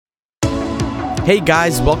Hey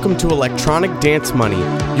guys, welcome to Electronic Dance Money,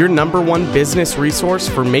 your number one business resource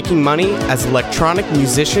for making money as electronic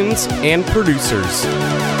musicians and producers.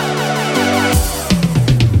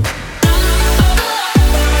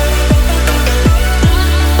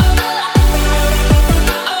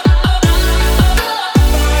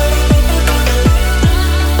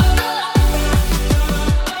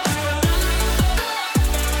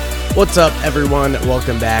 What's up, everyone?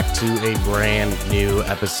 Welcome back to a brand new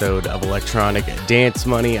episode of Electronic Dance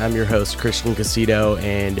Money. I'm your host, Christian Casito,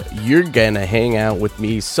 and you're gonna hang out with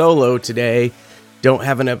me solo today. Don't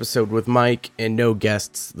have an episode with Mike and no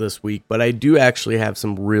guests this week, but I do actually have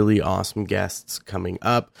some really awesome guests coming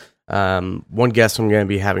up. One guest I'm going to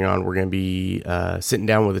be having on, we're going to be sitting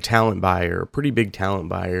down with a talent buyer, a pretty big talent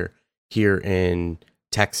buyer here in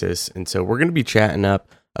Texas. And so we're going to be chatting up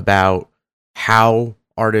about how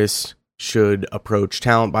artists should approach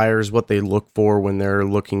talent buyers, what they look for when they're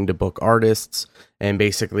looking to book artists, and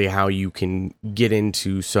basically how you can get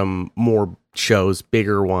into some more shows,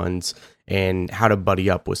 bigger ones, and how to buddy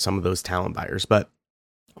up with some of those talent buyers. But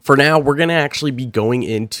for now, we're going to actually be going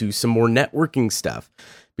into some more networking stuff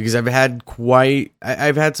because I've had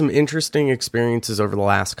some interesting experiences over the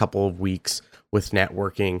last couple of weeks with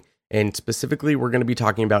networking. And specifically, we're going to be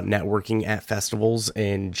talking about networking at festivals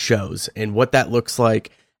and shows and what that looks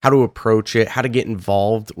like, how to approach it, how to get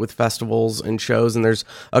involved with festivals and shows. And there's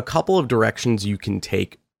a couple of directions you can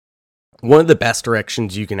take. One of the best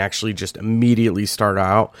directions you can actually just immediately start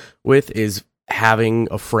out with is having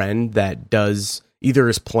a friend that does either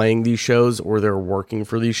is playing these shows or they're working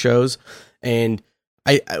for these shows. And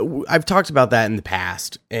I've talked about that in the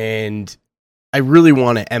past, and I really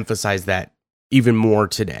want to emphasize that even more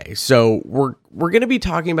today. So we're going to be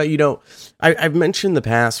talking about, I've mentioned in the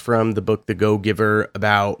past from the book, The Go Giver,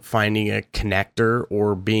 about finding a connector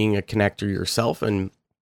or being a connector yourself and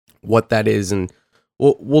what that is. And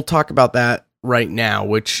we'll talk about that right now,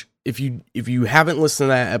 which if you haven't listened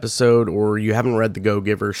to that episode or you haven't read The Go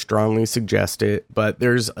Giver, strongly suggest it. But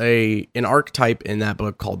there's an archetype in that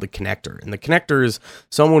book called the connector. And the connector is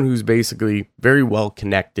someone who's basically very well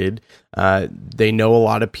connected. They know a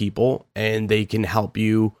lot of people and they can help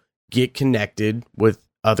you get connected with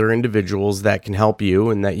other individuals that can help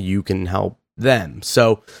you and that you can help them.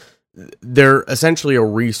 So they're essentially a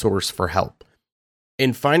resource for help.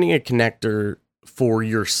 And finding a connector for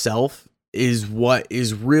yourself is what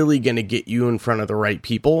is really going to get you in front of the right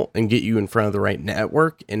people and get you in front of the right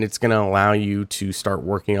network. And it's going to allow you to start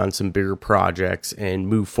working on some bigger projects and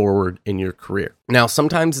move forward in your career. Now,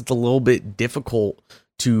 sometimes it's a little bit difficult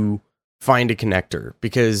to find a connector,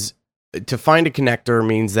 because to find a connector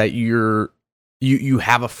means that you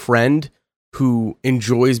have a friend who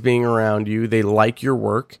enjoys being around you. They like your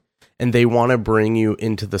work and they want to bring you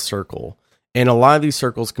into the circle. And a lot of these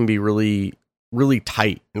circles can be really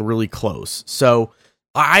tight and really close. So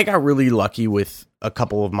I got really lucky with a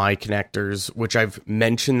couple of my connectors, which I've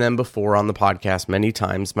mentioned them before on the podcast many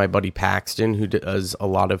times. My buddy Paxton, who does a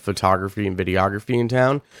lot of photography and videography in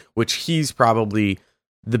town, which he's probably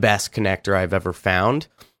the best connector I've ever found.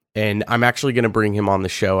 And I'm actually going to bring him on the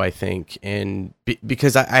show, I think, and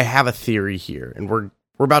because I have a theory here, and we're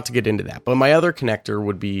about to get into that. But my other connector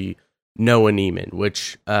would be Noah Neiman,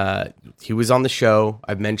 which he was on the show.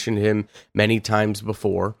 I've mentioned him many times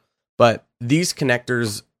before, but these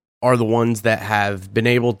connectors are the ones that have been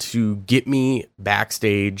able to get me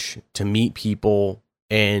backstage to meet people,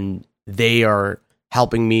 and they are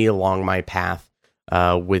helping me along my path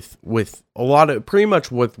with a lot of pretty much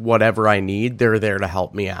with whatever I need. They're there to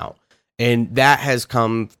help me out. And that has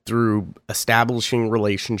come through establishing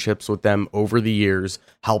relationships with them over the years,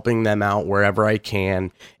 helping them out wherever I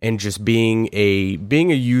can, and just being a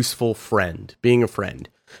useful friend, being a friend.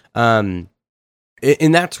 And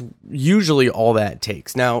that's usually all that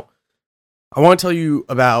takes. Now, I want to tell you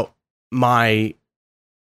about my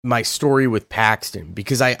story with Paxton,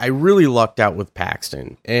 because I really lucked out with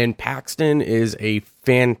Paxton. And Paxton is a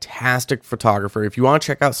fantastic photographer. If you want to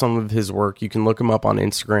check out some of his work, you can look him up on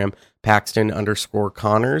Instagram, Paxton_Connors,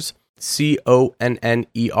 Conners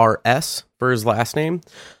for his last name.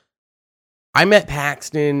 I met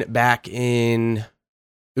Paxton back it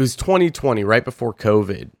was 2020, right before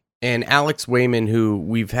COVID. And Alex Wayman, who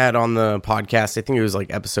we've had on the podcast, I think it was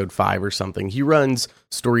like episode 5 or something, he runs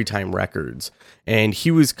Storytime Records. And he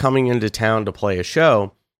was coming into town to play a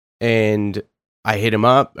show. And I hit him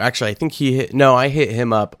up. Actually, I think I hit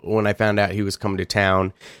him up when I found out he was coming to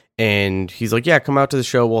town. And he's like, yeah, come out to the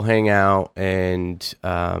show. We'll hang out and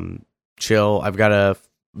chill. I've got a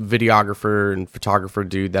videographer and photographer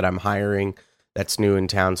dude that I'm hiring that's new in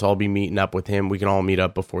town. So I'll be meeting up with him. We can all meet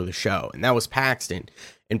up before the show. And that was Paxton.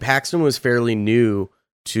 And Paxton was fairly new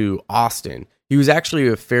to Austin. He was actually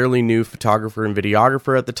a fairly new photographer and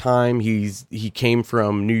videographer at the time. He came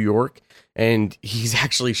from New York, and he's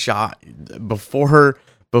actually shot before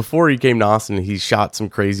he came to Austin. He shot some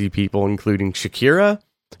crazy people, including Shakira.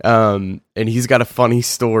 And he's got a funny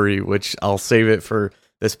story, which I'll save it for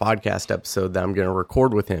this podcast episode that I'm going to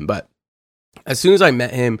record with him. But as soon as I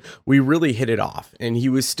met him, we really hit it off, and he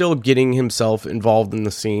was still getting himself involved in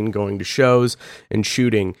the scene, going to shows and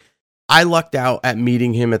shooting. I lucked out at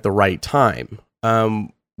meeting him at the right time.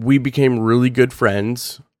 We became really good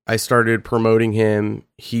friends. I started promoting him.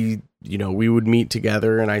 We would meet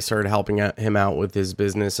together, and I started helping him out with his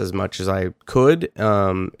business as much as I could,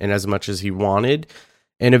 and as much as he wanted.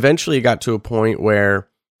 And eventually it got to a point where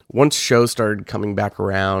once shows started coming back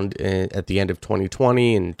around at the end of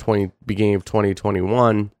 2020 and beginning of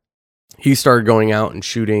 2021, he started going out and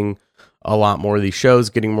shooting a lot more of these shows,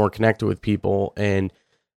 getting more connected with people. And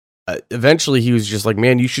eventually he was just like,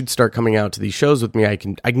 man, you should start coming out to these shows with me. I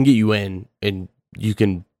can get you in, and you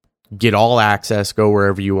can get all access, go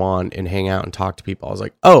wherever you want, and hang out and talk to people. I was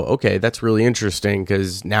like, oh, okay, that's really interesting,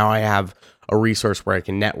 because now I have a resource where I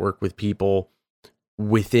can network with people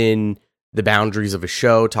within the boundaries of a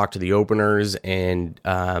show, talk to the openers, and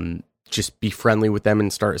just be friendly with them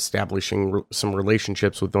and start establishing some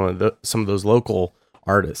relationships with some of those local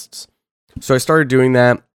artists. So I started doing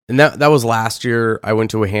that. And that was last year. I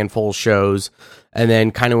went to a handful of shows and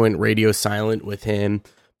then kind of went radio silent with him.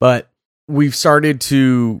 But I've started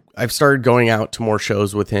going out to more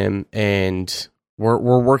shows with him, and we're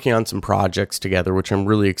working on some projects together, which I'm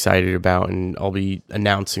really excited about, and I'll be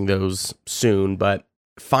announcing those soon. But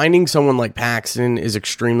finding someone like Paxton is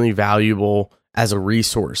extremely valuable as a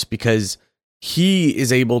resource, because he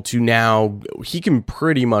is able to he can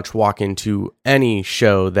pretty much walk into any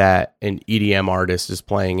show that an EDM artist is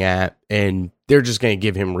playing at, and they're just going to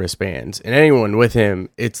give him wristbands, and anyone with him,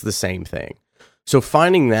 it's the same thing. So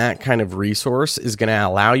finding that kind of resource is going to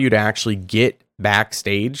allow you to actually get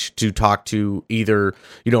backstage to talk to either,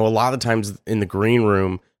 a lot of times in the green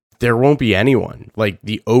room, there won't be anyone. Like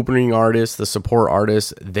the opening artists, the support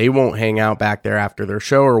artists, they won't hang out back there after their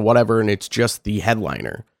show or whatever, and it's just the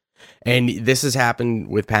headliner. And this has happened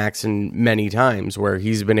with Paxton many times, where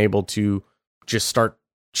he's been able to just start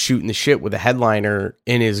shooting the shit with a headliner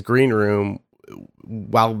in his green room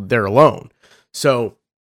while they're alone. So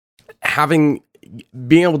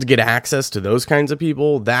being able to get access to those kinds of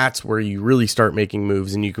people, that's where you really start making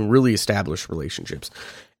moves, and you can really establish relationships.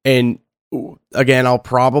 And again, I will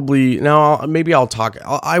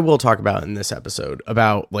talk about in this episode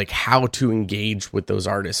about like how to engage with those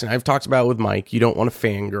artists. And I've talked about it with Mike. You don't want to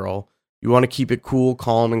fangirl. You want to keep it cool,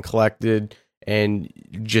 calm, and collected, and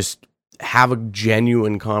just have a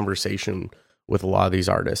genuine conversation with a lot of these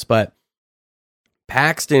artists. But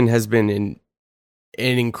Paxton has been an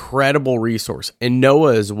incredible resource, and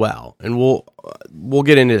Noah as well. And we'll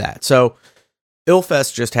get into that. So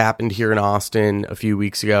ILFest just happened here in Austin a few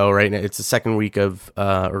weeks ago, right? It's the second week of,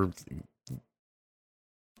 or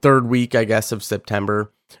third week, I guess, of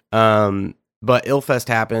September. But ILFest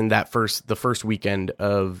happened the first weekend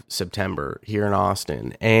of September here in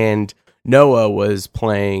Austin. And Noah was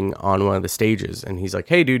playing on one of the stages, and he's like,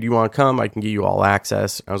 hey, dude, you want to come? I can get you all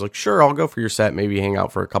access. I was like, sure, I'll go for your set, maybe hang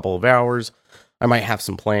out for a couple of hours. I might have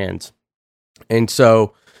some plans. And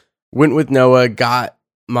so went with Noah, got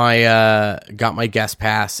my guest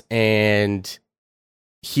pass, and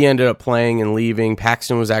he ended up playing and leaving.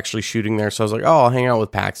 Paxton was actually shooting there, so I was like, oh, I'll hang out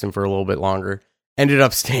with Paxton for a little bit longer. Ended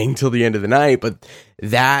up staying till the end of the night, but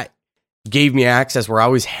that gave me access where I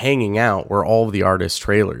was hanging out where all of the artists'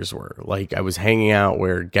 trailers were. Like, I was hanging out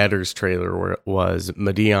where Getter's trailer was,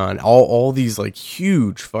 Medion, all these like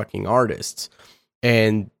huge fucking artists.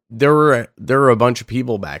 And there were a bunch of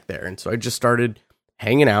people back there. And so I just started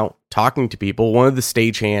hanging out, talking to people. One of the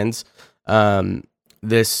stagehands,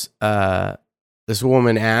 this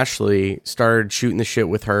woman, Ashley, started shooting the shit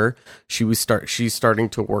with her. She's starting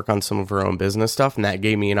to work on some of her own business stuff, and that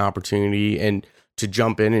gave me an opportunity and to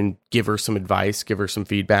jump in and give her some advice, give her some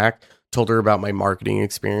feedback. Told her about my marketing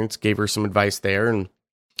experience, gave her some advice there, and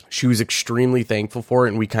she was extremely thankful for it,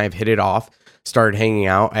 and we kind of hit it off, started hanging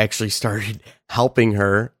out. I actually started helping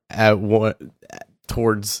her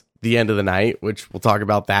towards the end of the night, which we'll talk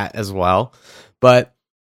about that as well. But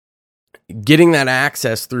getting that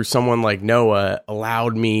access through someone like Noah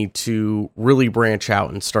allowed me to really branch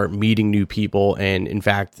out and start meeting new people. And in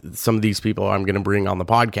fact, some of these people I'm going to bring on the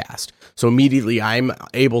podcast. So immediately I'm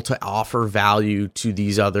able to offer value to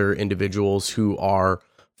these other individuals who are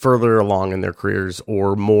further along in their careers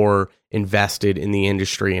or more invested in the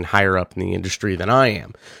industry and higher up in the industry than I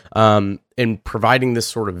am. and providing this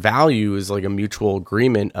sort of value is like a mutual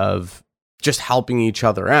agreement of just helping each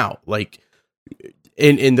other out. Like,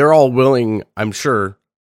 and they're all willing, I'm sure,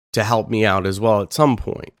 to help me out as well at some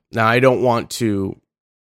point. Now, I'm not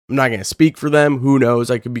going to speak for them. Who knows?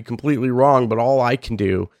 I could be completely wrong, but all I can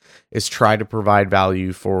do is try to provide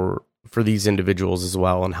value for these individuals as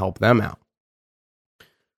well and help them out.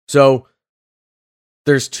 So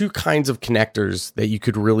there's two kinds of connectors that you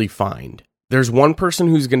could really find. There's one person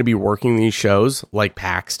who's going to be working these shows, like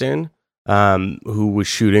Paxton, who was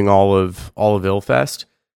shooting all of Illfest,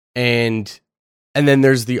 and then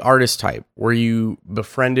there's the artist type where you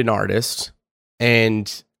befriend an artist,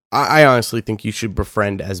 and I honestly think you should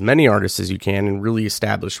befriend as many artists as you can and really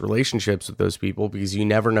establish relationships with those people, because you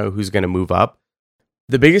never know who's going to move up.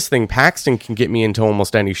 The biggest thing, Paxton can get me into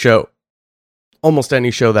almost any show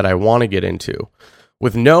that I want to get into.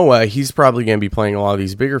 With Noah, he's probably going to be playing a lot of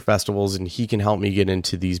these bigger festivals, and he can help me get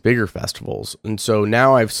into these bigger festivals. And so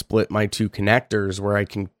now I've split my two connectors where I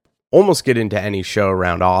can almost get into any show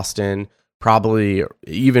around Austin, probably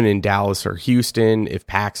even in Dallas or Houston if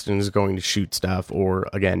Paxton is going to shoot stuff, or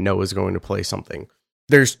again, Noah's going to play something.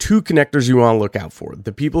 There's two connectors you want to look out for.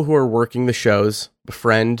 The people who are working the shows,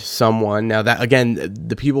 befriend someone. Now that, again,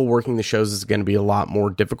 the people working the shows is going to be a lot more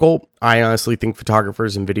difficult. I honestly think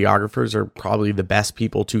photographers and videographers are probably the best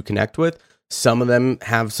people to connect with. Some of them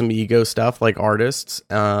have some ego stuff like artists,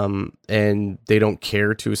 and they don't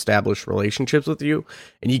care to establish relationships with you.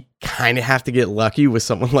 And you kind of have to get lucky with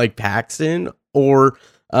someone like Paxton, or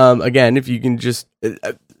again, if you can just...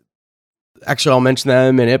 Actually, I'll mention that in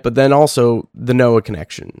a minute, but then also the Noah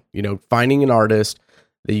connection, finding an artist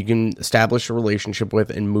that you can establish a relationship with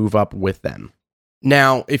and move up with them.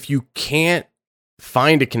 Now, if you can't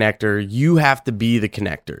find a connector, you have to be the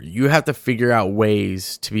connector. You have to figure out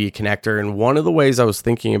ways to be a connector. And one of the ways I was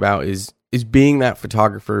thinking about is being that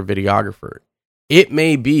photographer or videographer. It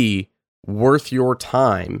may be worth your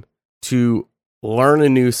time to learn a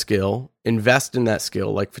new skill, invest in that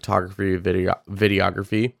skill like photography or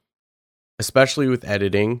videography, especially with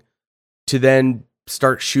editing, to then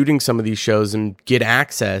start shooting some of these shows and get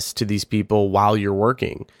access to these people while you're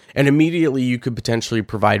working. And immediately you could potentially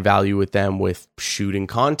provide value with them with shooting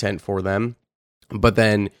content for them. But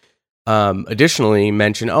then additionally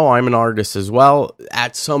mention, I'm an artist as well.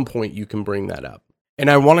 At some point you can bring that up. And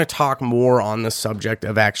I want to talk more on the subject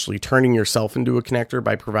of actually turning yourself into a connector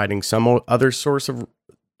by providing some other source of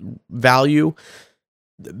value.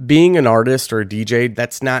 Being an artist or a DJ,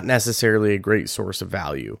 that's not necessarily a great source of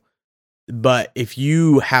value. But if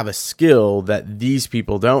you have a skill that these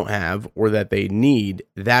people don't have or that they need,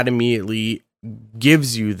 that immediately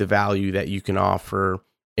gives you the value that you can offer,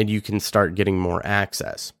 and you can start getting more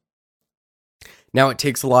access. Now, it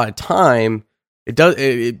takes a lot of time. It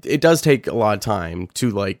does take a lot of time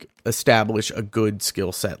to establish a good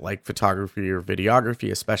skill set like photography or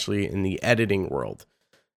videography, especially in the editing world.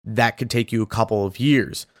 That could take you a couple of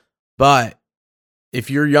years. But if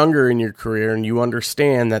you're younger in your career and you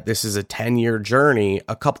understand that this is a 10-year journey,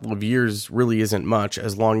 a couple of years really isn't much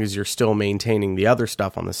as long as you're still maintaining the other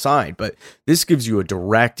stuff on the side. But this gives you a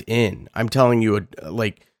direct in. I'm telling you,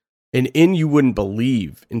 an in you wouldn't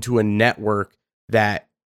believe, into a network that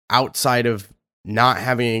outside of not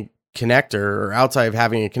having a connector, or outside of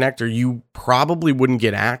having a connector, you probably wouldn't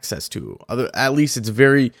get access to. At least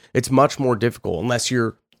it's much more difficult unless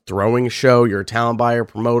you're throwing a show, you're a talent buyer,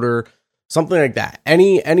 promoter, something like that.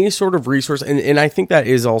 Any sort of resource. And I think that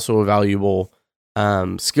is also a valuable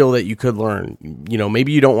skill that you could learn.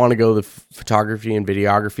 Maybe you don't want to go the photography and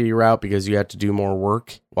videography route because you have to do more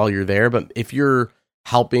work while you're there. But if you're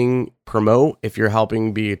helping promote, if you're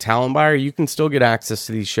helping be a talent buyer, you can still get access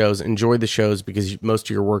to these shows, enjoy the shows because most of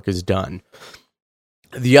your work is done.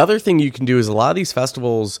 The other thing you can do is a lot of these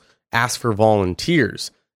festivals ask for volunteers.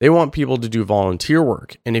 They want people to do volunteer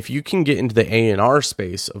work. And if you can get into the A&R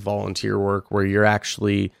space of volunteer work where you're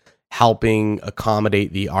actually helping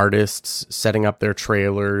accommodate the artists, setting up their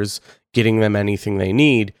trailers, getting them anything they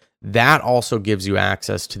need, that also gives you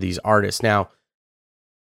access to these artists. Now,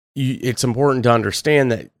 it's important to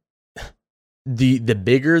understand that the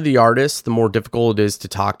bigger the artist, the more difficult it is to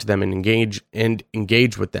talk to them and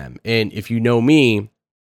engage with them. And if you know me,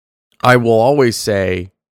 I will always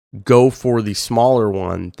say, go for the smaller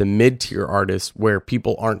one, the mid-tier artists where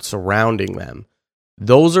people aren't surrounding them.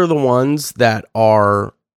 Those are the ones that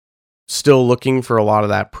are still looking for a lot of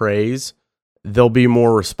that praise. They'll be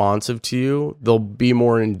more responsive to you. They'll be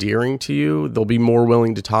more endearing to you. They'll be more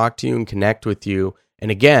willing to talk to you and connect with you.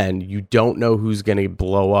 And again, you don't know who's going to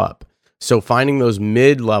blow up. So finding those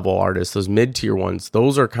mid-level artists, those mid-tier ones,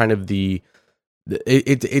 those are kind of the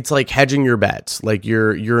It's like hedging your bets. Like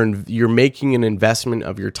you're making an investment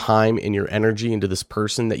of your time and your energy into this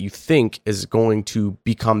person that you think is going to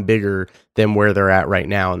become bigger than where they're at right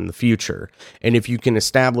now in the future. And if you can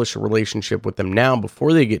establish a relationship with them now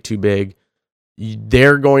before they get too big,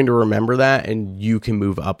 they're going to remember that and you can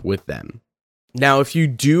move up with them. Now, if you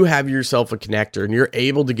do have yourself a connector and you're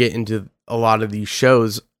able to get into a lot of these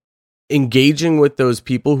shows, engaging with those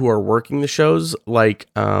people who are working the shows, like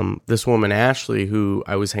this woman, Ashley, who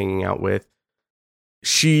I was hanging out with,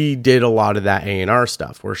 she did a lot of that A&R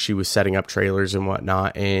stuff where she was setting up trailers and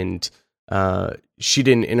whatnot. And she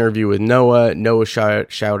did an interview with Noah. Noah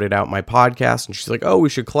shouted out my podcast and she's like, oh, we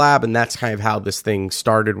should collab. And that's kind of how this thing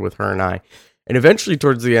started with her and I. And eventually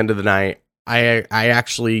towards the end of the night, I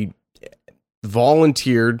actually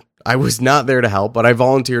volunteered. I was not there to help, but I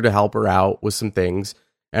volunteered to help her out with some things.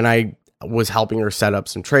 And I was helping her set up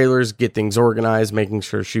some trailers, get things organized, making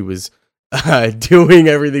sure she was doing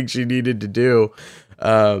everything she needed to do.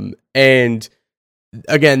 And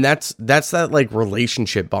again, that's that like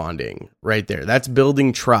relationship bonding right there. That's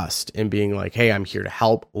building trust and being like, hey, I'm here to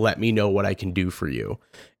help. Let me know what I can do for you.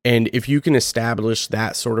 And if you can establish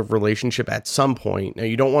that sort of relationship at some point, now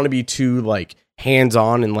you don't want to be too like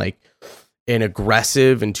hands-on and like and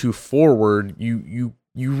aggressive and too forward. You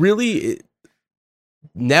really,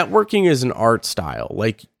 networking is an art style.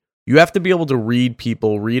 Like you have to be able to read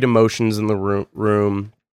people, read emotions in the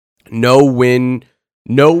room,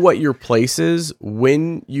 know what your place is,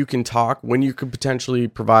 when you can talk, when you could potentially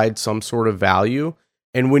provide some sort of value.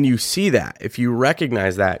 And when you see that, if you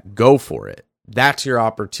recognize that, go for it. That's your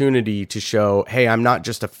opportunity to show, hey, I'm not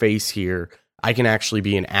just a face here. I can actually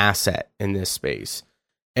be an asset in this space.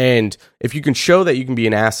 And if you can show that you can be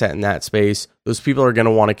an asset in that space, those people are going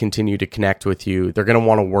to want to continue to connect with you. They're going to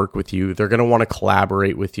want to work with you. They're going to want to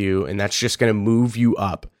collaborate with you. And that's just going to move you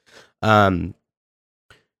up. The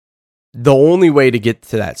only way to get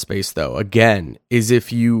to that space, though, again, is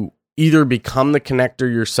if you either become the connector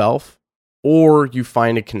yourself or you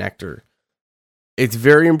find a connector. It's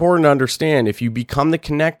very important to understand if you become the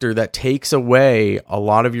connector, that takes away a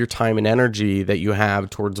lot of your time and energy that you have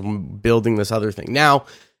towards building this other thing. Now,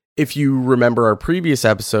 if you remember our previous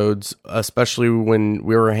episodes, especially when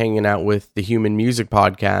we were hanging out with the Human Music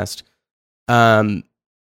Podcast,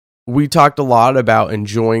 we talked a lot about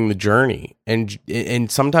enjoying the journey.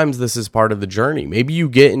 And sometimes this is part of the journey. Maybe you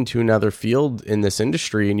get into another field in this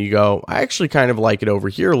industry and you go, I actually kind of like it over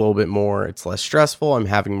here a little bit more. It's less stressful. I'm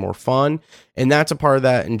having more fun. And that's a part of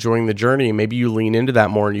that enjoying the journey. Maybe you lean into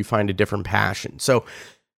that more and you find a different passion. So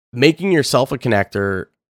making yourself a connector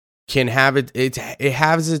can have it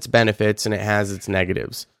has its benefits and it has its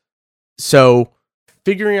negatives. So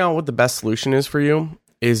figuring out what the best solution is for you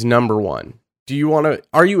is number one.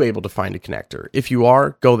 Are you able to find a connector? If you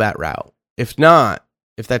are, go that route. If not,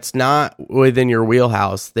 if that's not within your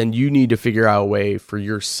wheelhouse, then you need to figure out a way for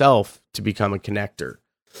yourself to become a connector.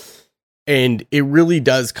 And it really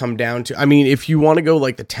does come down to, I mean, if you want to go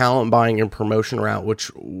like the talent buying and promotion route, which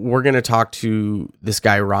we're going to talk to this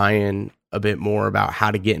guy, Ryan, a bit more about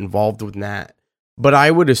how to get involved with that. But I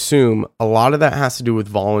would assume a lot of that has to do with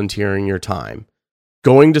volunteering your time.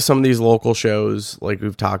 Going to some of these local shows, like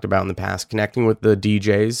we've talked about in the past, connecting with the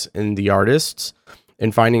DJs and the artists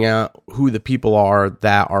and finding out who the people are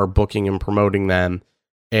that are booking and promoting them,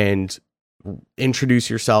 and introduce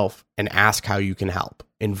yourself and ask how you can help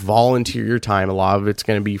and volunteer your time. A lot of it's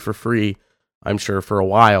going to be for free, I'm sure, for a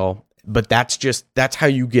while, but that's how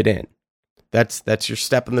you get in. That's your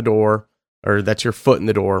step in the door, or that's your foot in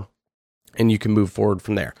the door, and you can move forward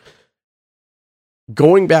from there.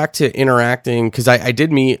 Going back to interacting, because I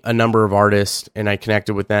did meet a number of artists and I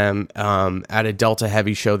connected with them at a Delta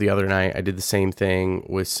Heavy show the other night. I did the same thing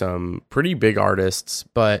with some pretty big artists.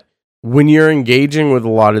 But when you're engaging with a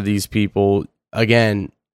lot of these people,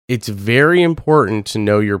 again, it's very important to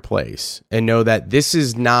know your place and know that this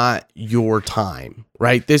is not your time,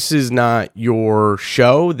 right? This is not your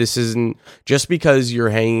show. This isn't just because you're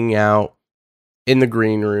hanging out in the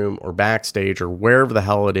green room or backstage or wherever the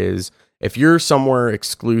hell it is. If you're somewhere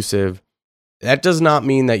exclusive, that does not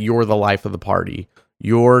mean that you're the life of the party.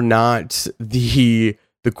 You're not the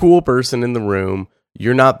cool person in the room.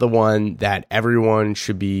 You're not the one that everyone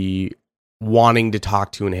should be wanting to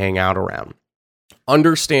talk to and hang out around.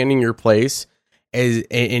 Understanding your place is,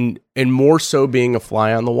 and more so being a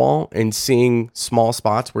fly on the wall and seeing small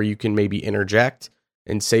spots where you can maybe interject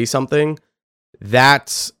and say something.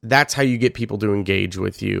 That's how you get people to engage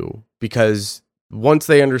with you, because once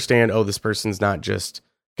they understand, oh, this person's not just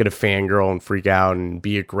going to fangirl and freak out and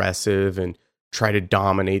be aggressive and try to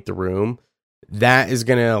dominate the room, that is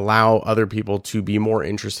going to allow other people to be more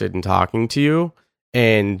interested in talking to you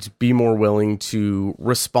and be more willing to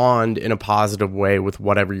respond in a positive way with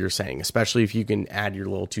whatever you're saying, especially if you can add your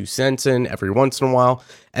little 2 cents in every once in a while.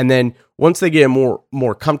 And then once they get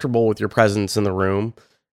more comfortable with your presence in the room,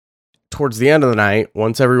 towards the end of the night,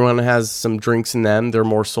 once everyone has some drinks in them, they're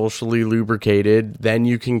more socially lubricated, then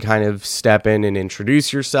you can kind of step in and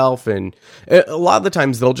introduce yourself. And a lot of the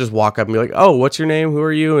times they'll just walk up and be like, oh, what's your name? Who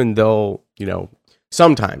are you? And they'll,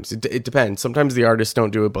 sometimes it depends. Sometimes the artists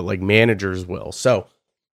don't do it, but like managers will. So,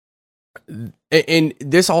 and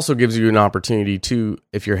this also gives you an opportunity to,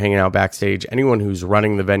 if you're hanging out backstage, anyone who's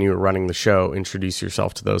running the venue or running the show, introduce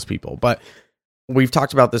yourself to those people. But we've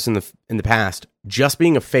talked about this in the past. Just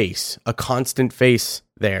being a face, a constant face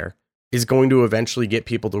there, is going to eventually get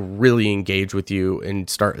people to really engage with you and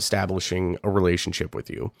start establishing a relationship with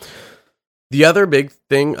you. The other big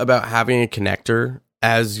thing about having a connector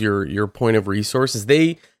as your point of resource is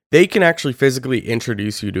they can actually physically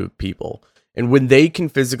introduce you to people. And when they can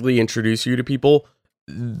physically introduce you to people,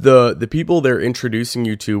 the people they're introducing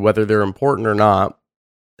you to, whether they're important or not,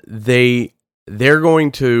 they're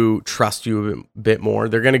going to trust you a bit more.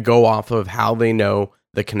 They're going to go off of how they know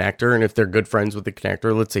the connector. And if they're good friends with the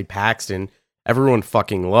connector, let's say Paxton, everyone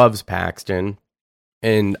fucking loves Paxton.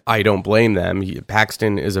 And I don't blame them.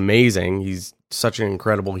 Paxton is amazing. He's such an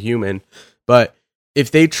incredible human. But if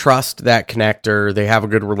they trust that connector, they have a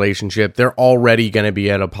good relationship, they're already going to be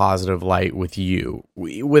at a positive light with you.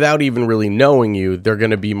 Without even really knowing you, they're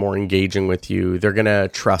going to be more engaging with you. They're going to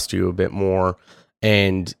trust you a bit more.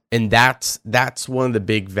 And that's one of the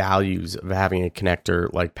big values of having a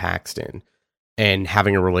connector like Paxton and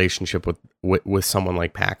having a relationship with someone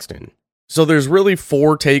like Paxton. So there's really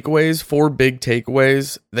 4 big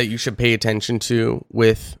takeaways that you should pay attention to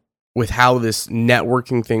with how this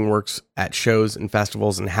networking thing works at shows and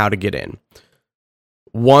festivals and how to get in.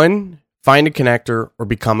 1, find a connector or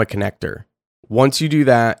become a connector. Once you do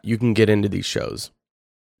that, you can get into these shows.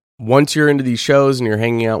 Once you're into these shows and you're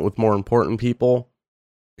hanging out with more important people,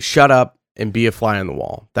 shut up and be a fly on the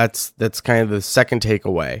wall. That's kind of the second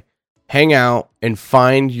takeaway. Hang out and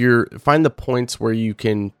find the points where you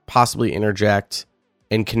can possibly interject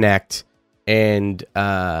and connect and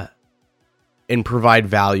provide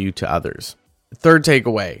value to others. Third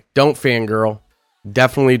takeaway, don't fangirl.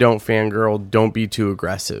 Definitely don't fangirl. Don't be too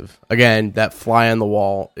aggressive. Again, that fly on the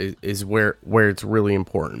wall is where it's really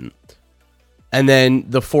important. And then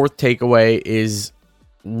the fourth takeaway is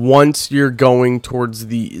once you're going towards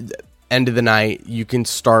the end of the night, you can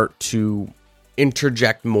start to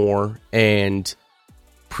interject more and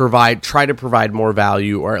try to provide more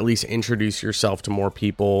value, or at least introduce yourself to more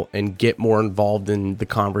people and get more involved in the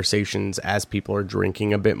conversations as people are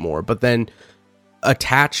drinking a bit more. But then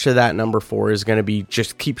attached to that, number 4 is going to be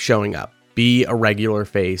just keep showing up, be a regular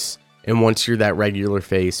face. And once you're that regular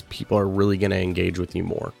face, people are really going to engage with you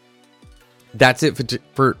more. That's it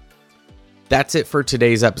for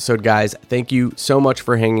today's episode, guys. Thank you so much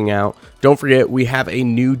for hanging out. Don't forget, we have a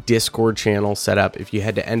new Discord channel set up. If you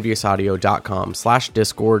head to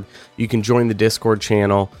enviousaudio.com/Discord, you can join the Discord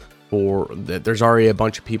channel. There's already a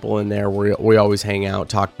bunch of people in there where we always hang out,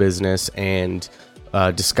 talk business, and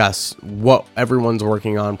discuss what everyone's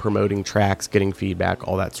working on, promoting tracks, getting feedback,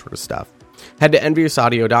 all that sort of stuff. Head to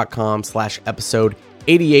enviousaudio.com/episode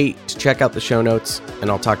 88 to check out the show notes, and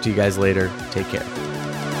I'll talk to you guys later. Take care.